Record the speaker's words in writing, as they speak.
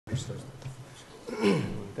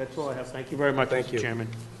That's all I have. Thank you very much, Thank Mr. you. Chairman.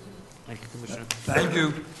 Thank you, Commissioner. Thank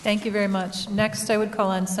you. Thank you very much. Next, I would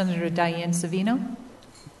call on Senator Diane Savino.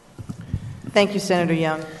 Thank you, Senator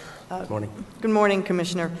Young. Good morning. Good morning,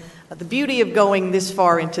 Commissioner. The beauty of going this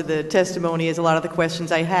far into the testimony is a lot of the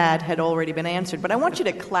questions I had already been answered, but I want you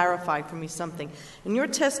to clarify for me something. In your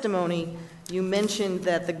testimony, you mentioned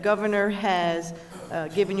that the governor has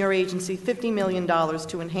given your agency $50 million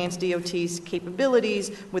to enhance DOT's capabilities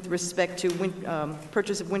with respect to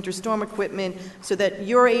purchase of winter storm equipment so that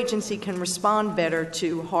your agency can respond better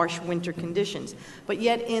to harsh winter conditions. But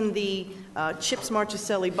yet in the CHIPS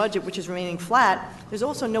Marchicelli budget, which is remaining flat, there's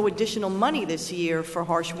also no additional money this year for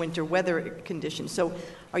harsh winter weather conditions. So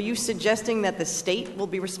are you suggesting that the state will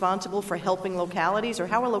be responsible for helping localities, or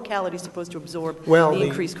how are localities supposed to absorb the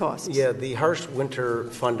increased costs? Yeah, the harsh winter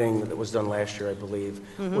funding that was done last year, I believe,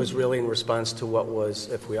 was really in response to what was,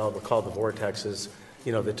 if we all recall, the vortexes,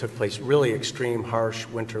 that took place, really extreme, harsh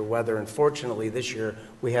winter weather. Unfortunately, this year,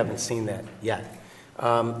 we haven't seen that yet.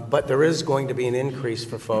 But there is going to be an increase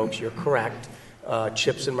for folks. You're correct.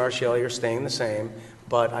 CHIPS and Marchicelli are staying the same,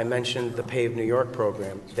 but I mentioned the Pave New York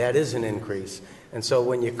program. That is an increase. And so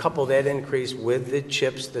when you couple that increase with the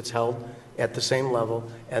CHIPS that's held at the same level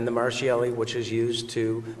and the Marchicelli, which is used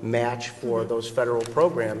to match for those federal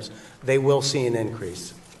programs, they will see an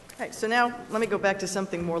increase. All right, so now let me go back to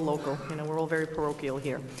something more local. We're all very parochial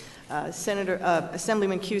here.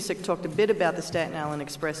 Assemblyman Cusick talked a bit about the Staten Island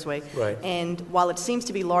Expressway. Right. And while it seems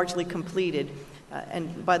to be largely completed,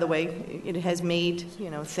 and by the way, it has made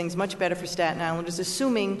things much better for Staten Islanders,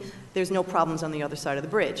 assuming there's no problems on the other side of the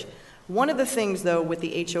bridge. One of the things, though, with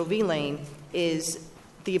the HOV lane is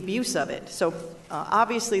the abuse of it. So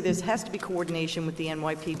obviously there has to be coordination with the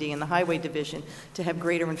NYPD and the Highway Division to have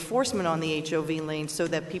greater enforcement on the HOV lane so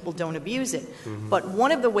that people don't abuse it. But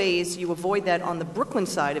one of the ways you avoid that on the Brooklyn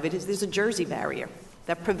side of it is there's a Jersey barrier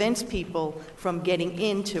that prevents people from getting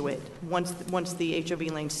into it once the HOV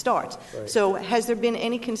lane starts. Right. So has there been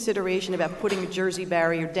any consideration about putting a Jersey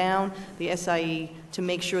barrier down the SIE to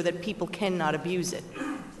make sure that people cannot abuse it?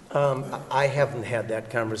 I haven't had that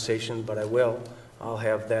conversation, but I will. I'll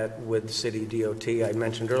have that with City DOT. I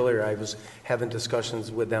mentioned earlier I was having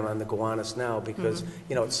discussions with them on the Gowanus now because,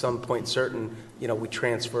 at some point certain, we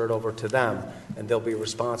transfer it over to them and they'll be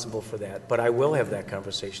responsible for that. But I will have that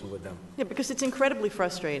conversation with them. Yeah, because it's incredibly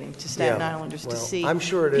frustrating to Staten Islanders to see I'm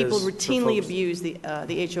sure it people is routinely abuse the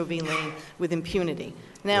HOV lane with impunity.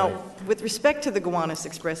 Now, with respect to the Gowanus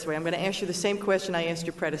Expressway, I'm going to ask you the same question I asked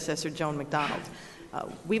your predecessor, Joan McDonald.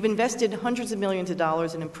 We've invested hundreds of millions of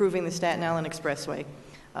dollars in improving the Staten Island Expressway.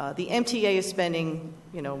 The MTA is spending,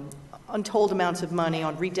 untold amounts of money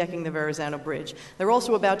on redecking the Verrazano Bridge. They're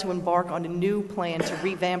also about to embark on a new plan to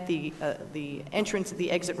revamp the entrance and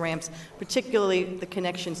the exit ramps, particularly the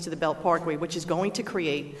connections to the Belt Parkway, which is going to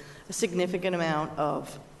create a significant amount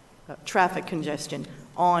of traffic congestion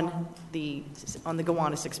on the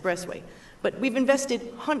Gowanus Expressway. But we've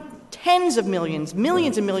invested tens of millions and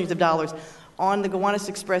millions of dollars on the Gowanus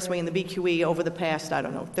Expressway and the BQE over the past,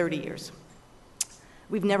 30 years.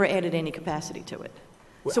 We've never added any capacity to it.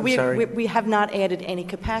 So we have not added any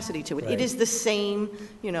capacity to it. Right. It is the same,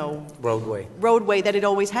 roadway that it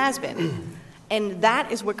always has been. And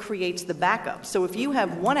that is what creates the backup. So if you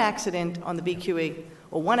have one accident on the BQE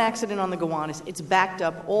or one accident on the Gowanus, it's backed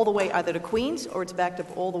up all the way either to Queens or it's backed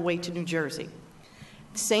up all the way to New Jersey.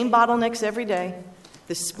 Same bottlenecks every day.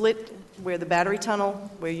 The split where the battery tunnel,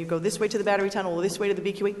 where you go this way to the battery tunnel or this way to the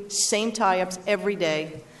BQE, same tie-ups every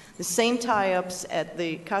day. The same tie-ups at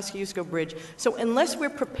the Kosciuszko Bridge. So unless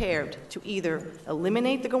we're prepared to either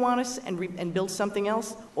eliminate the Gowanus and build something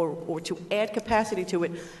else or to add capacity to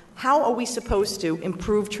it, how are we supposed to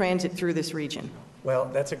improve transit through this region? Well,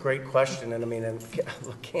 that's a great question, and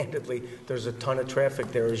candidly, there's a ton of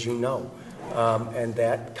traffic there, as you know, and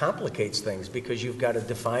that complicates things because you've got a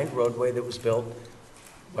defined roadway that was built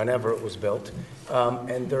whenever it was built,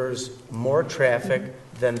 and there's more traffic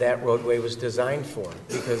than that roadway was designed for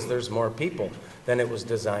because there's more people than it was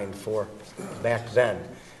designed for back then.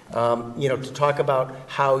 To talk about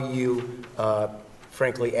how you,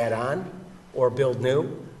 frankly, add on or build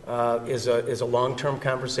new is a long-term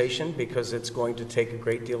conversation because it's going to take a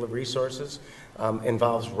great deal of resources.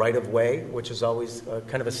 Involves right-of-way, which is always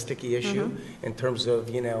kind of a sticky issue in terms of,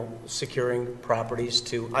 securing properties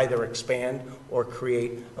to either expand or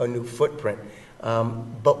create a new footprint.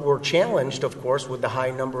 But we're challenged, of course, with the high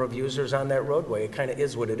number of users on that roadway. It kind of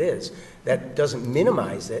is what it is. That doesn't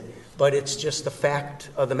minimize it, but it's just the fact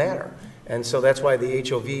of the matter. And so that's why the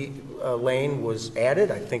HOV lane was added.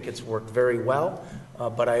 I think it's worked very well.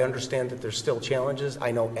 but I understand that there's still challenges.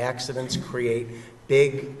 I know accidents create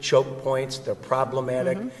big choke points. They're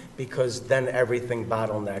problematic because then everything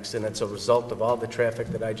bottlenecks, and it's a result of all the traffic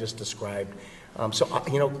that I just described.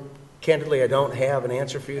 Candidly, I don't have an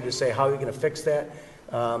answer for you to say how you're going to fix that.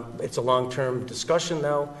 It's a long-term discussion,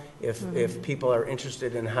 though. If people are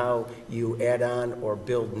interested in how you add on or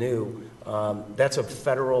build new, that's a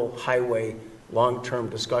federal highway long-term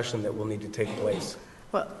discussion that will need to take place.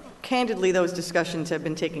 Well, candidly, those discussions have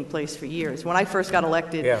been taking place for years. When I first got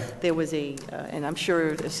elected, there was and I'm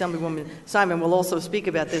sure Assemblywoman Simon will also speak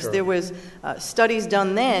about this, there was studies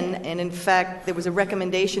done then, and in fact, there was a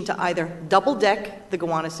recommendation to either double-deck the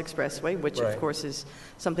Gowanus Expressway, which of course is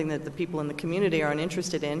something that the people in the community aren't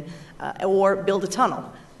interested in, or build a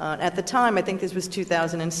tunnel. At the time, I think this was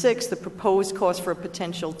 2006, the proposed cost for a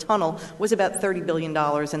potential tunnel was about $30 billion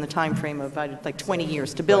in the time frame of like 20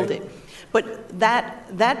 years to build it. But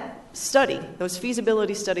that study, those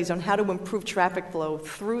feasibility studies on how to improve traffic flow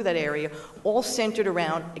through that area, all centered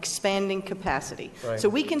around expanding capacity. So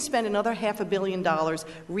we can spend another $500 million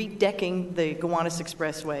redecking the Gowanus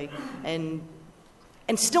Expressway and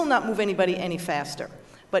still not move anybody any faster.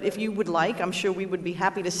 But if you would like, I'm sure we would be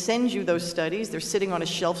happy to send you those studies. They're sitting on a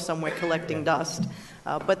shelf somewhere collecting dust.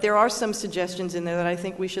 But there are some suggestions in there that I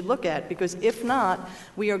think we should look at, because if not,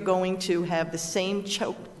 we are going to have the same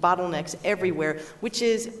choke bottlenecks everywhere, which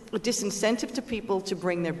is a disincentive to people to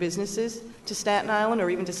bring their businesses to Staten Island or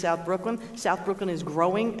even to South Brooklyn. South Brooklyn is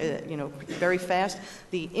growing, very fast.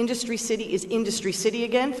 The industry city is industry city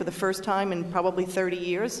again for the first time in probably 30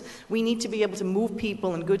 years. We need to be able to move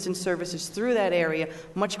people and goods and services through that area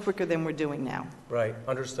much quicker than we're doing now. Right,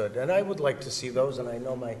 understood. And I would like to see those, and I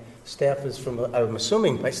know my staff is familiar, I'm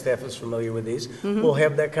assuming my staff is familiar with these. We'll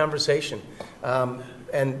have that conversation. I'm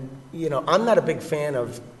not a big fan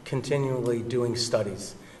of continually doing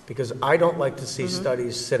studies, because I don't like to see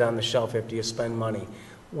studies sit on the shelf after you spend money.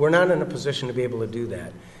 We're not in a position to be able to do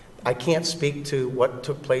that. I can't speak to what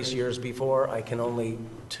took place years before. I can only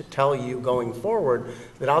tell you going forward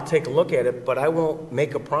that I'll take a look at it, but I won't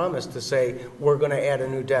make a promise to say we're going to add a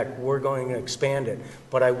new deck, we're going to expand it.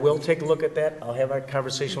 But I will take a look at that. I'll have a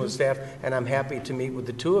conversation with staff, and I'm happy to meet with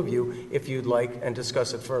the two of you if you'd like and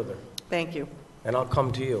discuss it further. Thank you. And I'll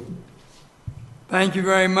come to you. Thank you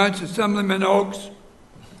very much. Assemblyman Oaks.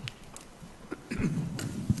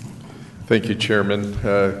 Thank you, Chairman.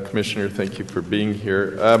 Commissioner, thank you for being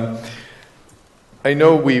here. I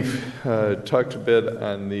know we've talked a bit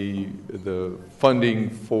on the funding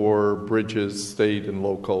for bridges, state and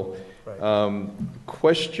local. Right.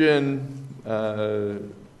 Question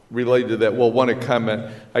related to that. Well, want to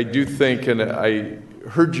comment. I do think, and I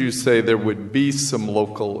heard you say there would be some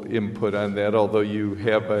local input on that, although you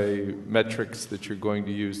have a metrics that you're going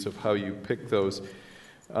to use of how you pick those.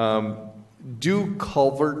 Do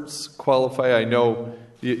culverts qualify? I know,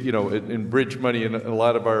 in bridge money in a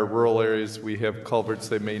lot of our rural areas, we have culverts.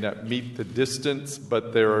 They may not meet the distance,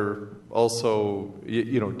 but they're also,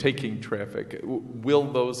 taking traffic.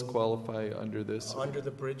 Will those qualify under this? Under the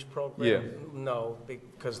bridge program? Yeah. No,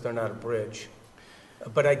 because they're not a bridge.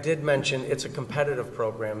 But I did mention it's a competitive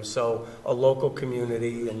program, so a local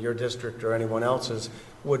community in your district or anyone else's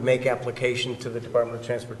would make application to the Department of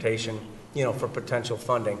Transportation, for potential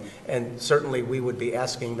funding. And certainly we would be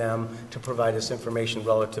asking them to provide us information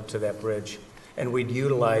relative to that bridge. And we'd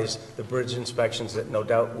utilize the bridge inspections that no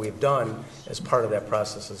doubt we've done as part of that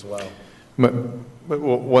process as well.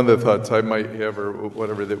 One of the thoughts I might have, or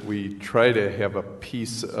whatever, that we try to have a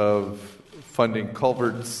piece of funding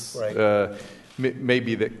culverts, right.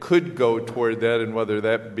 Maybe that could go toward that, and whether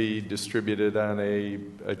that be distributed on a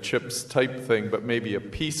CHIPS type thing, but maybe a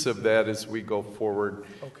piece of that as we go forward,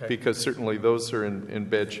 okay. Because certainly those are in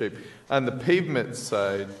bad shape. On the pavement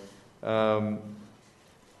side,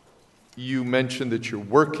 you mentioned that you're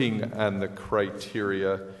working on the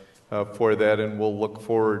criteria for that, and we'll look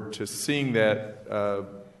forward to seeing that.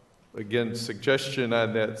 Again, suggestion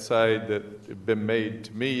on that side that have been made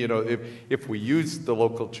to me, if we use the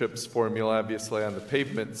local CHIPS formula, obviously on the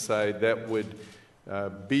pavement side, that would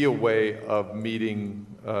be a way of meeting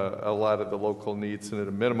a lot of the local needs, and at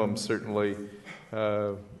a minimum, certainly,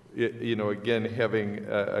 again, having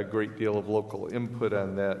a great deal of local input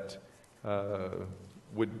on that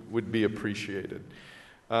would be appreciated.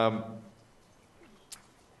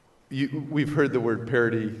 We've heard the word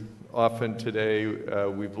parity often today.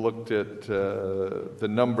 We've looked at the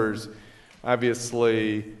numbers.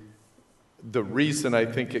 Obviously, the reason I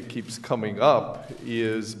think it keeps coming up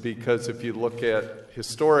is because if you look at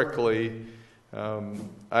historically,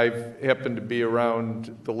 I've happened to be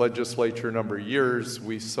around the legislature a number of years.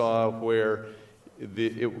 We saw where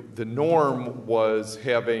the norm was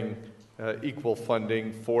having equal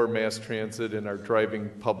funding for mass transit and our driving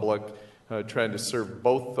public, trying to serve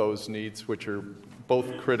both those needs, which are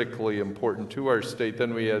both critically important to our state.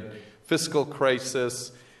 Then we had fiscal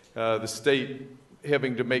crisis, the state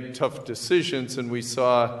having to make tough decisions, and we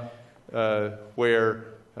saw where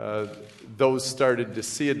those started to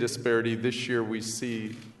see a disparity. This year we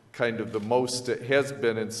see kind of the most it has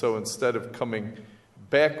been, and so instead of coming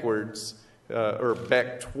backwards or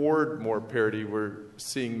back toward more parity, we're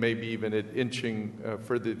seeing maybe even it inching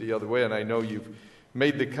further the other way. And I know you've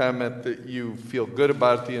made the comment that you feel good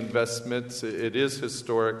about the investments. It is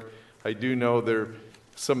historic. I do know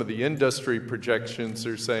some of the industry projections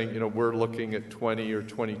are saying, we're looking at 20 or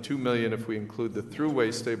 22 million if we include the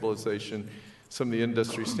throughway stabilization. Some of the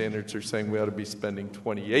industry standards are saying we ought to be spending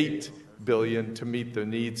 28 billion to meet the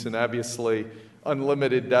needs, and obviously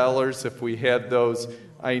unlimited dollars. If we had those,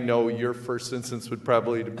 I know your first instance would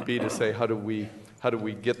probably be to say, how do we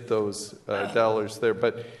get those dollars there?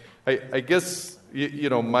 But I guess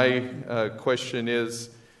my question is,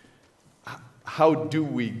 how do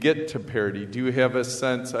we get to parity? Do you have a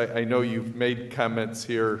sense? I know you've made comments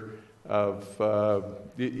here of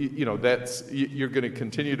that's you're going to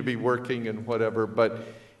continue to be working and whatever, but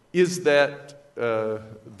is that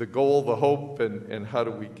the goal, the hope, and how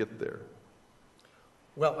do we get there?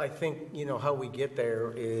 Well, I think, how we get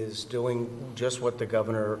there is doing just what the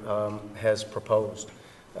governor has proposed.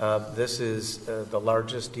 This is the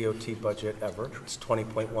largest DOT budget ever. It's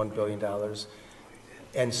 $20.1 billion.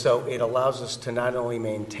 And so it allows us to not only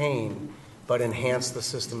maintain, but enhance the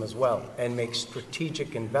system as well and make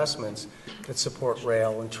strategic investments that support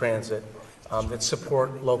rail and transit, that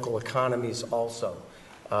support local economies also.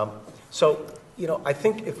 I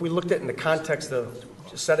think if we looked at it in the context of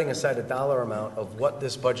setting aside a dollar amount of what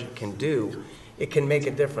this budget can do, it can make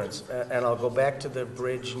a difference. And I'll go back to the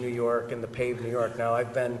Bridge New York and the Pave New York. Now,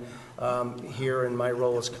 I've been here in my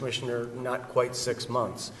role as commissioner not quite 6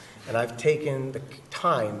 months, and I've taken the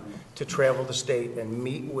time to travel the state and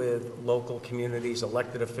meet with local communities,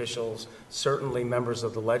 elected officials, certainly members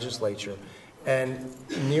of the legislature. And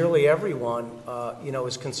nearly everyone,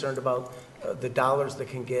 is concerned about the dollars that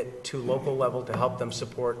can get to local level to help them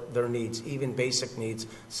support their needs, even basic needs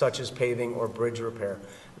such as paving or bridge repair.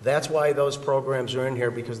 That's why those programs are in here,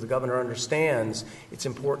 because the governor understands it's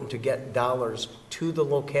important to get dollars to the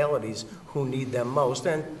localities who need them most.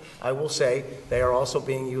 And I will say they are also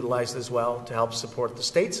being utilized as well to help support the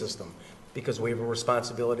state system, because we have a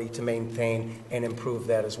responsibility to maintain and improve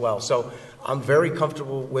that as well. So I'm very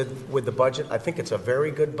comfortable with the budget. I think it's a very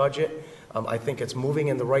good budget. I think it's moving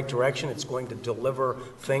in the right direction. It's going to deliver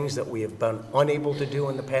things that we have been unable to do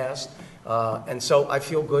in the past. And so I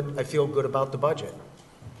feel good. I feel good about the budget.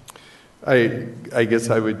 I guess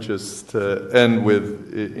I would just end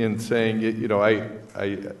with in saying,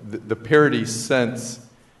 the parity sense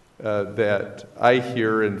that I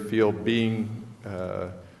hear and feel being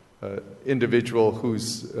individual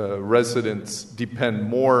whose residents depend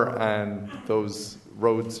more on those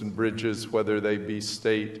roads and bridges, whether they be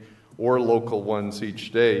state or local ones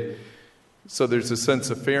each day. So there's a sense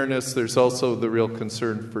of fairness. There's also the real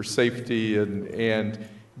concern for safety and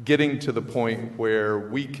getting to the point where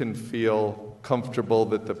we can feel comfortable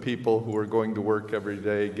that the people who are going to work every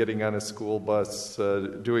day, getting on a school bus,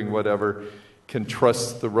 doing whatever, can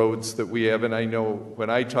trust the roads that we have. And I know when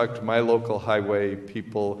I talk to my local highway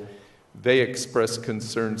people, they express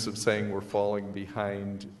concerns of saying we're falling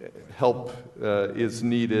behind. Help is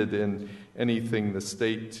needed, and anything the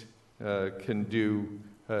state can do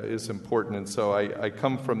is important. And so I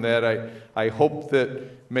come from that. I hope that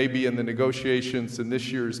maybe in the negotiations in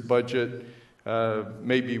this year's budget,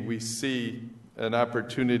 maybe we see an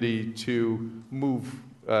opportunity to move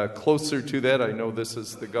closer to that. I know this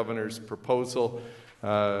is the governor's proposal.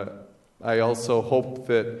 I also hope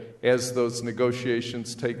that as those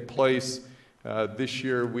negotiations take place this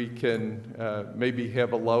year, we can maybe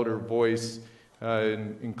have a louder voice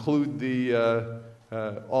and include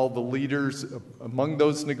all the leaders among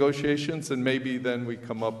those negotiations, and maybe then we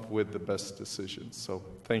come up with the best decisions. So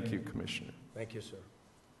thank you, Commissioner. Thank you, sir.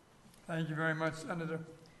 Thank you very much, Senator.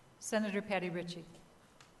 Senator Patty Ritchie.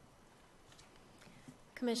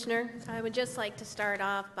 Commissioner, I would just like to start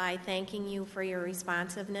off by thanking you for your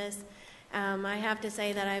responsiveness. I have to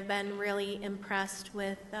say that I've been really impressed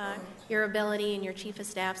with your ability and your Chief of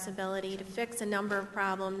Staff's ability to fix a number of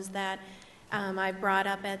problems that I brought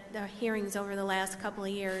up at the hearings over the last couple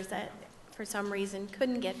of years that for some reason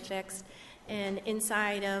couldn't get fixed. And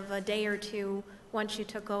inside of a day or two, once you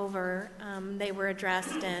took over, they were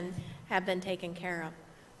addressed and have been taken care of.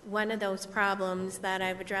 one of those problems that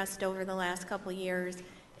I've addressed over the last couple of years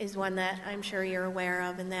is one that I'm sure you're aware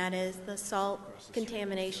of, and that is the salt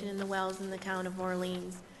contamination in the wells in the town of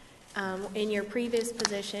Orleans. In your previous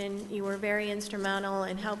position, you were very instrumental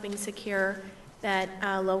in helping secure that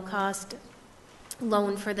low-cost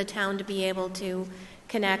loan for the town to be able to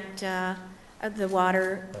connect the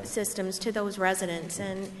water systems to those residents.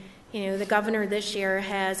 And, you know, the governor this year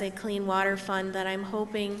has a clean water fund that I'm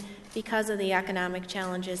hoping, because of the economic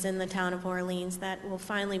challenges in the town of Orleans, that we'll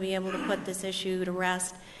finally be able to put this issue to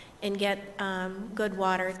rest and get good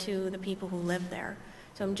water to the people who live there.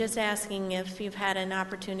 So I'm just asking if you've had an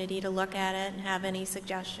opportunity to look at it and have any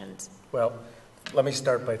suggestions. Well, let me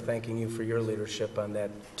start by thanking you for your leadership on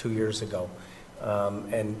that 2 years ago.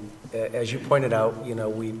 And as you pointed out, you know,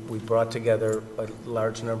 we brought together a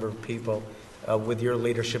large number of people with your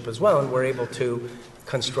leadership as well, and we're able to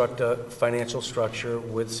construct a financial structure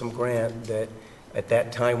with some grant that at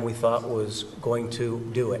that time we thought was going to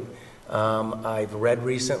do it. I've read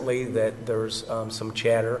recently that there's some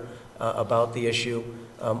chatter about the issue.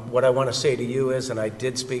 What I want to say to you is, and I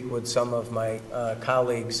did speak with some of my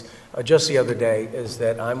colleagues just the other day, is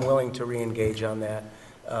that I'm willing to re-engage on that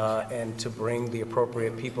and to bring the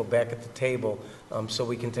appropriate people back at the table so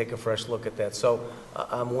we can take a fresh look at that. So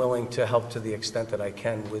I'm willing to help to the extent that I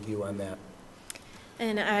can with you on that.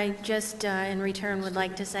 And I just, in return, would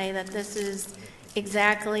like to say that this is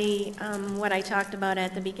exactly what I talked about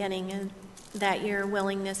at the beginning, and that your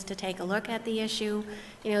willingness to take a look at the issue.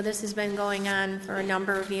 You know, this has been going on for a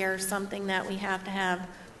number of years, something that we have to have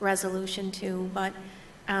resolution to, but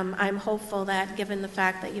I'm hopeful that given the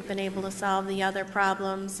fact that you've been able to solve the other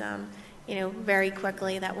problems, you know, very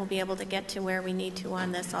quickly, that we'll be able to get to where we need to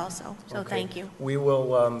on this also. So Okay. Thank you. We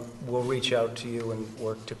will we'll reach out to you and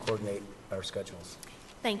work to coordinate our schedules.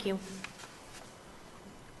 Thank you.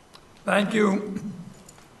 Thank you.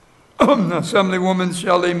 Assemblywoman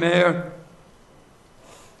Shelley Mayer.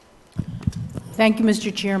 Thank you,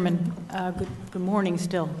 Mr. Chairman. Good morning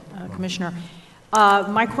still, Commissioner.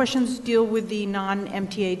 My questions deal with the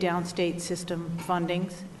non-MTA downstate system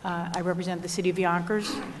fundings. I represent the city of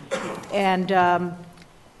Yonkers, and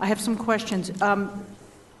I have some questions.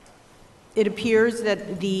 It appears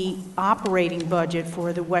that the operating budget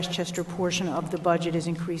for the Westchester portion of the budget is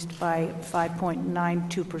increased by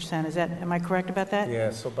 5.92%. Am I correct about that?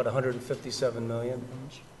 Yeah, so about 157 million.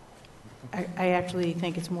 I actually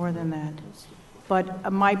think it's more than that.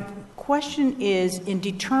 But my question is, in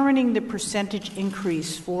determining the percentage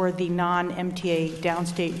increase for the non-MTA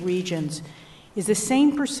downstate regions, is the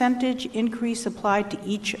same percentage increase applied to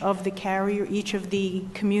each of the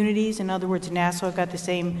communities? In other words, Nassau got the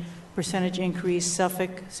same percentage increase,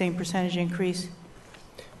 Suffolk, same percentage increase?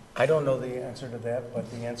 I don't know the answer to that, but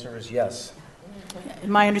the answer is yes.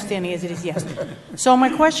 My understanding is it is yes. So my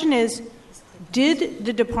question is, did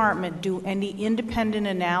the department do any independent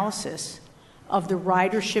analysis of the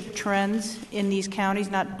ridership trends in these counties,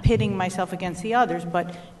 not pitting myself against the others,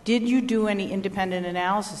 but did you do any independent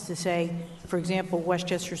analysis to say, for example,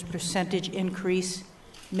 Westchester's percentage increase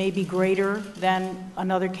may be greater than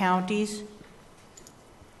another county's?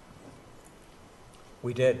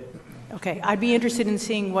 We did. Okay, I'd be interested in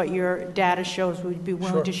seeing what your data shows. Would you be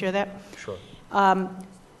willing Sure. to share that? Sure.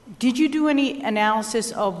 Did you do any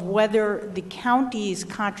analysis of whether the county's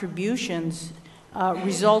contributions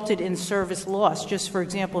resulted in service loss? Just for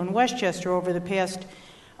example, in Westchester, over the past,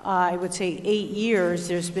 I would say, 8 years,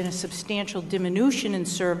 there's been a substantial diminution in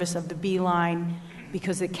service of the B line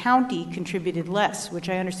because the county contributed less, which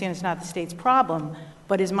I understand is not the state's problem,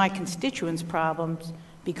 but is my constituents' problems,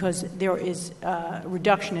 because there is a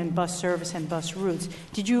reduction in bus service and bus routes.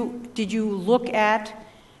 Did you look at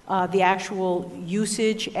the actual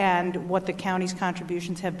usage and what the county's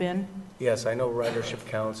contributions have been? Yes, I know ridership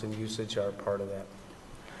counts and usage are part of that.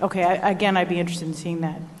 Okay, again, I'd be interested in seeing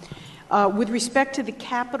that. With respect to the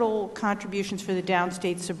capital contributions for the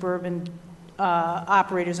downstate suburban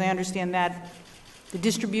operators, I understand that the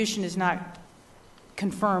distribution is not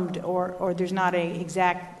confirmed, or there's not an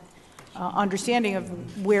exact understanding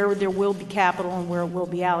of where there will be capital and where it will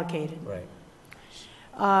be allocated. Right.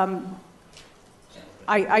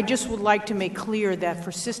 I just would like to make clear that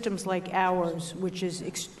for systems like ours, which is,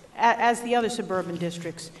 as the other suburban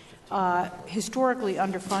districts, historically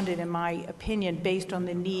underfunded, in my opinion, based on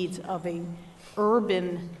the needs of a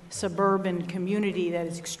urban, suburban community that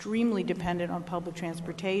is extremely dependent on public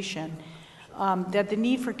transportation, that the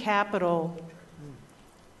need for capital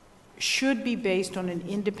should be based on an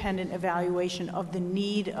independent evaluation of the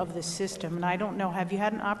need of the system. And I don't know, have you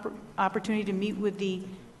had an opportunity to meet with the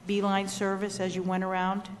B-Line service as you went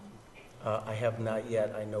around? I have not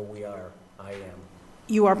yet. I know we are. I am.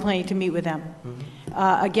 you are planning to meet with them.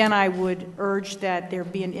 Again, I would urge that there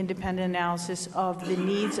be an independent analysis of the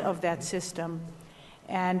needs of that system.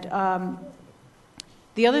 And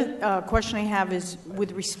the other question I have is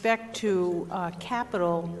with respect to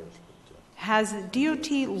capital, has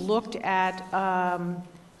DOT looked at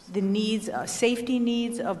the needs, safety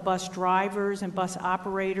needs of bus drivers and bus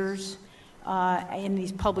operators in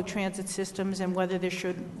these public transit systems, and whether there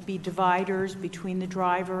should be dividers between the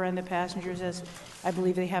driver and the passengers, as I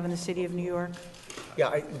believe they have in the city of New York?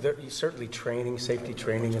 Yeah, certainly training, safety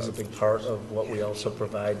training is a big part of what we also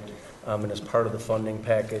provide, and as part of the funding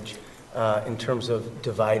package. In terms of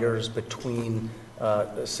dividers between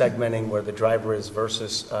segmenting where the driver is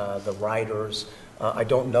versus the riders, I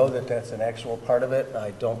don't know that that's an actual part of it.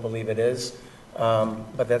 I don't believe it is.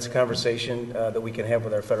 But that's a conversation that we can have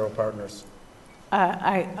with our federal partners.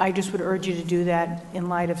 I just would urge you to do that in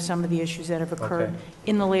light of some of the issues that have occurred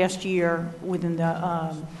in the last year within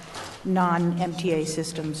the non-MTA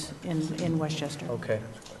systems in Westchester. Okay.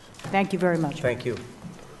 Thank you very much. Thank you.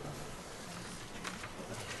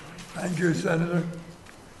 Thank you, Senator.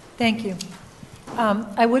 Thank you.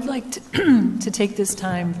 I would like to take this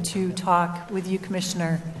time to talk with you,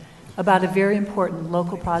 Commissioner, about a very important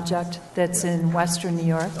local project that's in Western New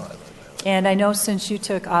York. And I know since you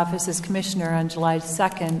took office as Commissioner on July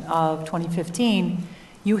 2nd of 2015,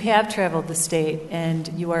 you have traveled the state and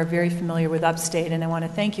you are very familiar with upstate, and I want to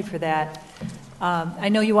thank you for that. I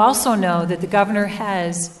know you also know that the governor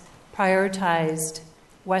has prioritized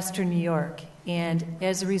Western New York, and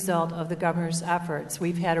as a result of the governor's efforts,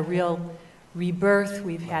 we've had a real rebirth,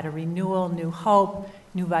 we've had a renewal, new hope,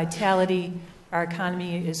 new vitality. Our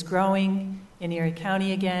economy is growing in Erie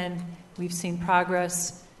County again. We've seen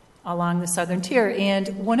progress along the southern tier. And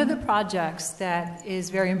one of the projects that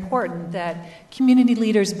is very important that community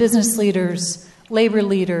leaders, business leaders, labor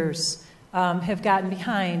leaders have gotten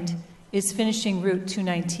behind is finishing Route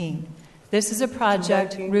 219. This is a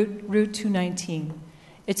project, Route 219.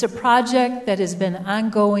 It's a project that has been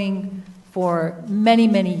ongoing for many,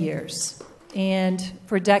 many years, and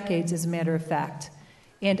for decades, as a matter of fact.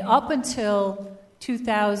 And up until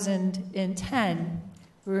 2010,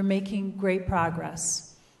 we were making great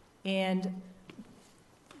progress. And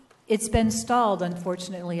it's been stalled,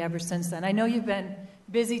 unfortunately, ever since then. I know you've been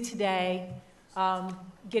busy today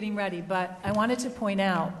getting ready, but I wanted to point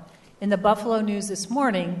out, in the Buffalo News this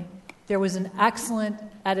morning, there was an excellent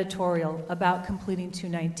editorial about completing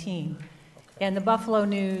 219. And the Buffalo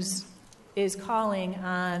News is calling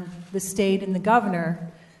on the state and the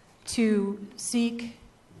governor to seek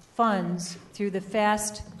funds through the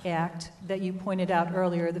FAST Act that you pointed out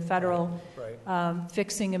earlier, the Federal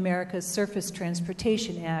Fixing America's Surface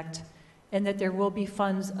Transportation Act, and that there will be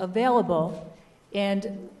funds available.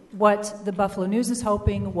 And what the Buffalo News is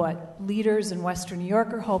hoping, what leaders in Western New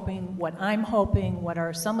York are hoping, what I'm hoping, what our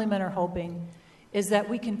assemblymen are hoping, is that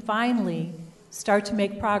we can finally start to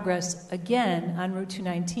make progress again on Route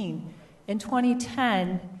 219. In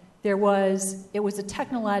 2010, it was a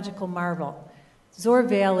technological marvel. Zoar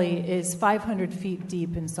Valley is 500 feet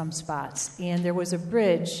deep in some spots, and there was a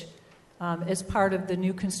bridge as part of the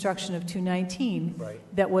new construction of 219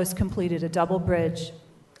 that was completed, a double bridge.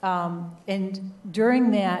 And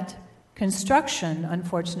during that construction,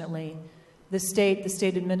 unfortunately, the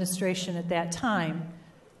state administration at that time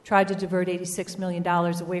tried to divert $86 million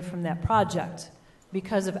away from that project.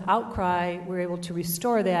 Because of outcry, we were able to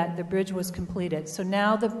restore that. The bridge was completed. So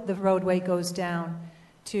now the roadway goes down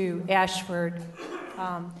to Ashford.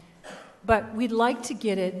 But we'd like to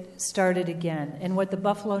get it started again. And what the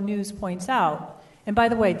Buffalo News points out, and by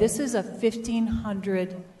the way, this is a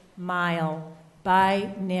 1,500-mile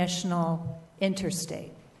bi-national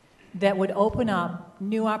interstate that would open up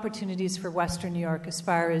new opportunities for Western New York as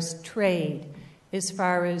far as trade, as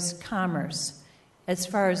far as commerce, as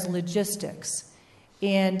far as logistics.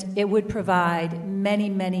 And it would provide many,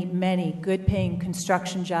 many, many good-paying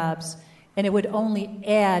construction jobs, and it would only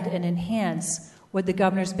add and enhance what the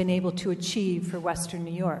governor's been able to achieve for Western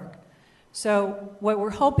New York. So what we're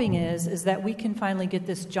hoping is that we can finally get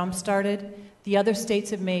this jump-started. The other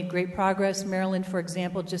states have made great progress. Maryland, for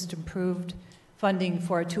example, just approved funding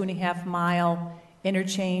for a 2.5-mile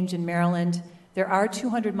interchange in Maryland. There are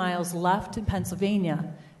 200 miles left in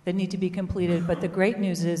Pennsylvania that need to be completed, but the great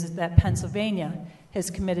news is that Pennsylvania has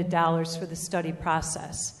committed dollars for the study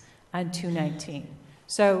process on 219.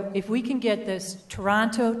 So if we can get this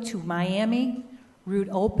Toronto to Miami route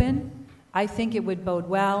open, I think it would bode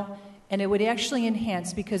well, and it would actually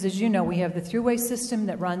enhance, because as you know, we have the thruway system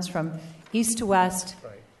that runs from east to west,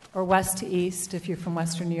 or west to east if you're from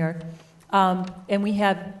Western New York, and we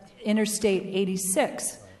have Interstate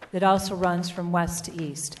 86 that also runs from west to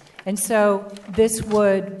east. And so this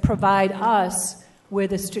would provide us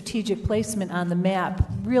with a strategic placement on the map,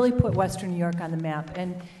 really put Western New York on the map.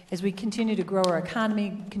 And as we continue to grow our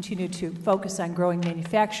economy, continue to focus on growing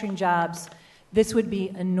manufacturing jobs, this would be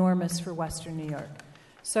enormous for Western New York.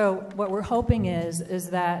 So what we're hoping is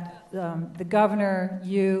that the governor,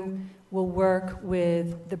 you, will work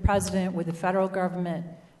with the president, with the federal government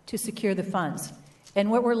to secure the funds.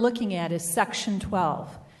 And what we're looking at is Section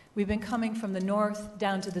 12. We've been coming from the north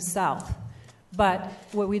down to the south. But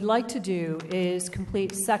what we'd like to do is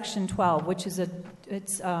complete Section 12, which is a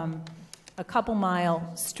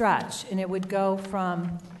couple-mile stretch, and it would go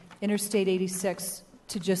from Interstate 86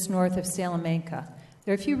 to just north of Salamanca.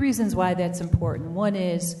 There are a few reasons why that's important. One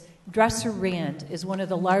is Dresser Rand is one of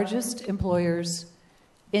the largest employers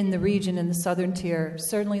in the region, in the southern tier,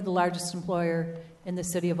 certainly the largest employer in the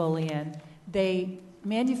city of Olean. They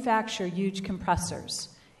manufacture huge compressors,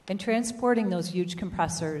 and transporting those huge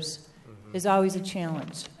compressors is always a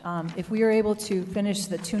challenge. If we are able to finish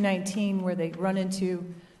the 219 where they run into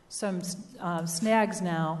some snags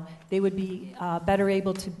now, they would be better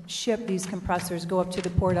able to ship these compressors, go up to the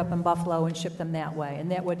port up in Buffalo and ship them that way, and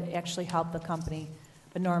that would actually help the company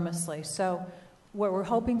enormously. So what we're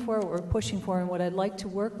hoping for, what we're pushing for, and what I'd like to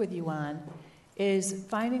work with you on is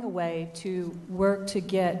finding a way to work to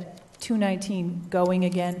get 219 going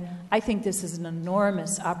again. I think this is an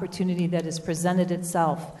enormous opportunity that has presented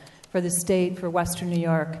itself for the state, for Western New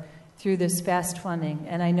York, through this fast funding.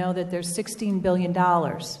 And I know that there's $16 billion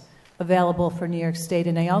available for New York State.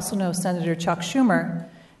 And I also know Senator Chuck Schumer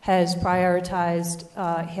has prioritized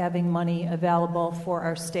having money available for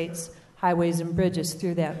our state's highways and bridges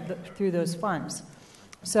through those funds.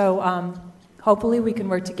 So hopefully we can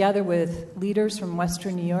work together with leaders from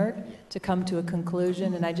Western New York to come to a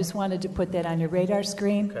conclusion. And I just wanted to put that on your radar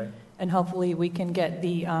screen. Okay. And hopefully we can get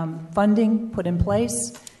the funding put in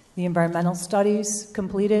place, the environmental studies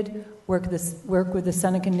completed, work with the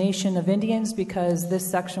Seneca Nation of Indians, because this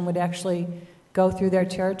section would actually go through their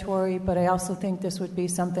territory. But I also think this would be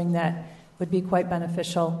something that would be quite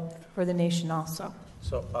beneficial for the nation also.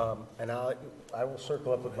 So, and I will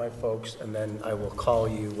circle up with my folks, and then I will call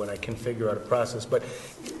you when I can figure out a process. But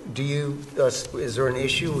do you, is there an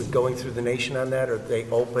issue with going through the nation on that? Are they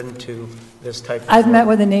open to this type of I've work? met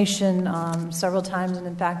with the nation several times, and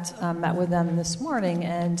in fact, met with them this morning,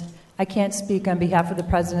 and I can't speak on behalf of the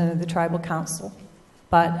president of the tribal council,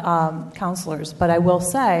 but counselors. But I will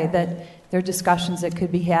say that there are discussions that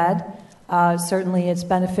could be had. Certainly it's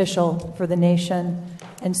beneficial for the nation,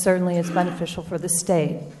 and certainly it's beneficial for the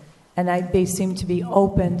state. And they seem to be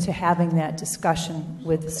open to having that discussion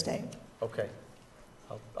with the state. Okay.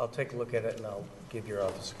 I'll take a look at it, and I'll give your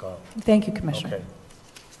office a call. Thank you, Commissioner. Okay.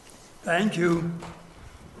 Thank you.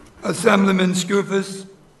 Assemblyman Skoufis.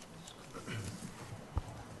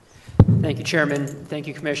 Thank you, Chairman. Thank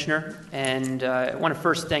you, Commissioner. And I want to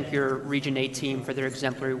first thank your Region 8 team for their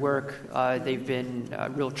exemplary work. They've been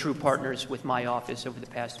real true partners with my office over the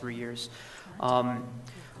past 3 years. I'm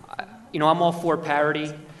all for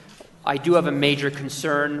parity. I do have a major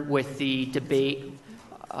concern with the debate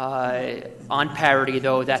on parity,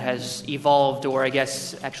 though, that has evolved, or I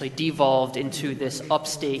guess actually devolved, into this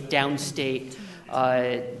upstate, downstate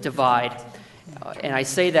divide. And I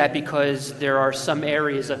say that because there are some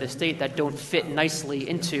areas of the state that don't fit nicely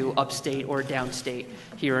into upstate or downstate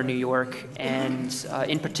here in New York. And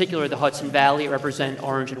in particular, the Hudson Valley represent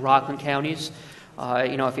Orange and Rockland counties.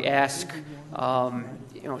 If you ask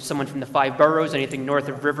someone from the 5 boroughs, anything north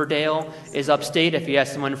of Riverdale is upstate. If you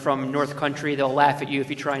ask someone from North Country, they'll laugh at you if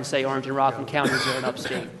you try and say Orange and Rockland counties are in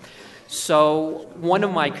upstate. So one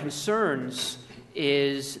of my concerns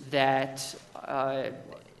is that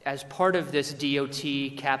as part of this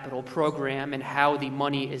DOT capital program and how the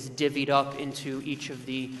money is divvied up into each of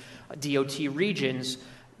the DOT regions,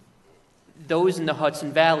 those in the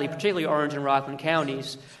Hudson Valley, particularly Orange and Rockland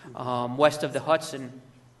counties, west of the Hudson,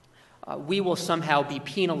 we will somehow be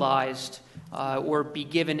penalized or be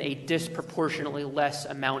given a disproportionately less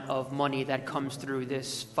amount of money that comes through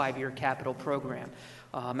this 5-year capital program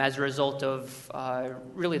as a result of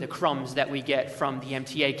really the crumbs that we get from the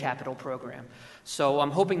MTA capital program. So I'm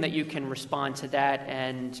hoping that you can respond to that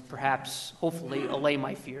and perhaps, hopefully, allay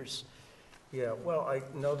my fears. Yeah, well, I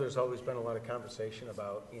know there's always been a lot of conversation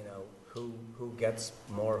about, who gets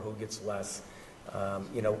more, who gets less.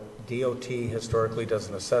 DOT historically does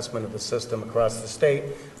an assessment of the system across the state,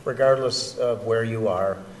 regardless of where you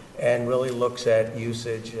are, and really looks at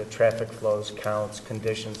usage, traffic flows, counts,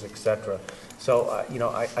 conditions, etc. So,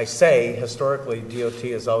 I say historically DOT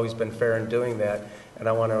has always been fair in doing that, and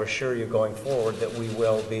I want to assure you going forward that we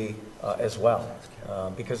will be as well.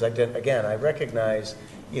 Because I recognize,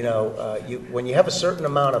 when you have a certain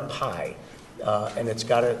amount of pie, and it's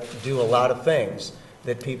got to do a lot of things,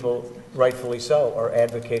 that people, rightfully so, are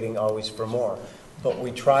advocating always for more. But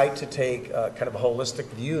we try to take kind of a holistic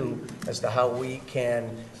view as to how we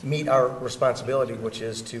can meet our responsibility, which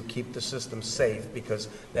is to keep the system safe, because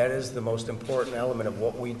that is the most important element of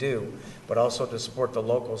what we do, but also to support the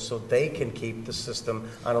locals so they can keep the system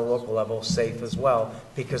on a local level safe as well,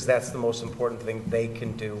 because that's the most important thing they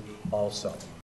can do also.